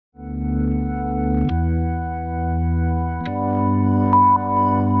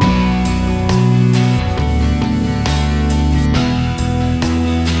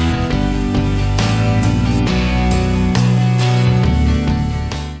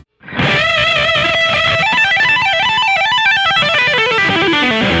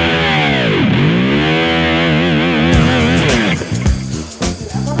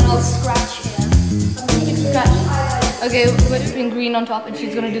green on top, and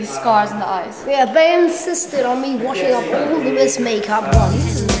she's gonna do the scars in the eyes. Yeah, they insisted on me washing up all of this makeup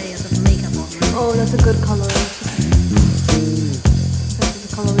once. Oh, that's a good color. This is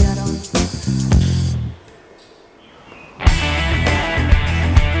the color we had on.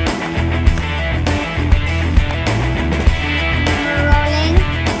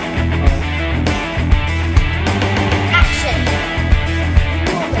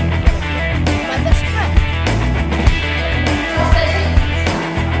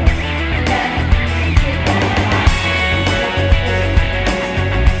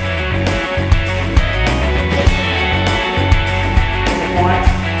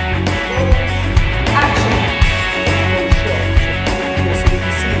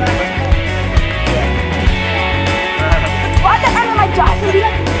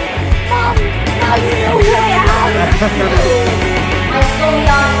 I saw the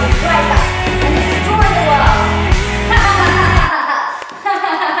army rise up and destroy the world.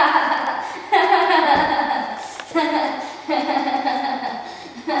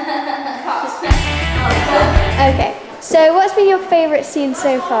 Okay, so what's been your favourite scene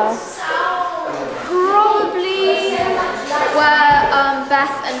so far? Probably where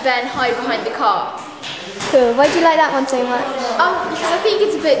Beth and Ben hide behind the car. Cool. Why do you like that one so much? Because I think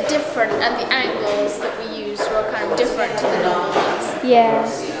it's a bit different, and the angles that we used were kind of different to the normal ones. Yeah.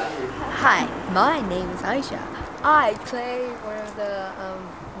 Hi, my name is Aisha. I play one of the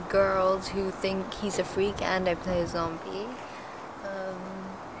girls who think he's a freak, and I play a zombie.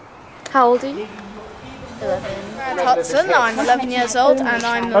 How old are you? 11. Hudson, I'm 11 years old, and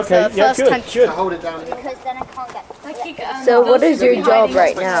I'm the first tension. Hold it down. Because then I can't get. So what is your job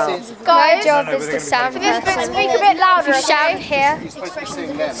right now? My job is the sound person. Speak a bit louder. If you shout here,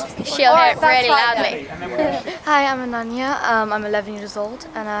 she'll hear it really loudly. Hi, I'm Ananya. I'm 11 years old,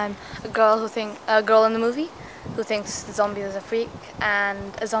 and I'm a girl in the movie who thinks the zombie is a freak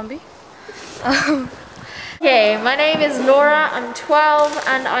and a zombie. Okay, my name is Laura. I'm 12,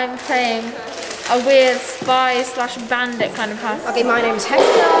 and I'm playing a weird spy / bandit kind of person. Okay, my name is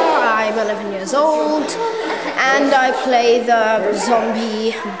Hector, I'm 11 years old, and I play the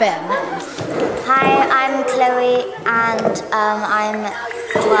zombie Ben. Hi, I'm Chloe, and I'm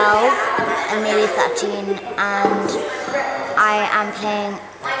 12 and nearly 13, and I am playing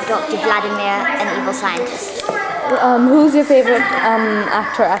Dr. Vladimir, an evil scientist. Who's your favourite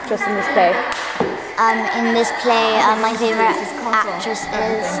actor or actress in this play? In this play, my favourite actress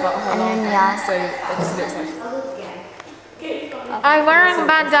is Ananya. I'm wearing a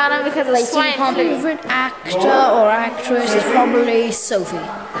bandana because of swine My flu. favourite actor or actress is probably Sophie.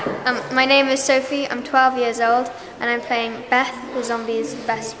 My name is Sophie, I'm 12 years old, and I'm playing Beth, the zombie's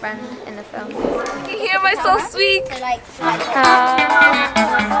best friend in the film. You hear myself speak?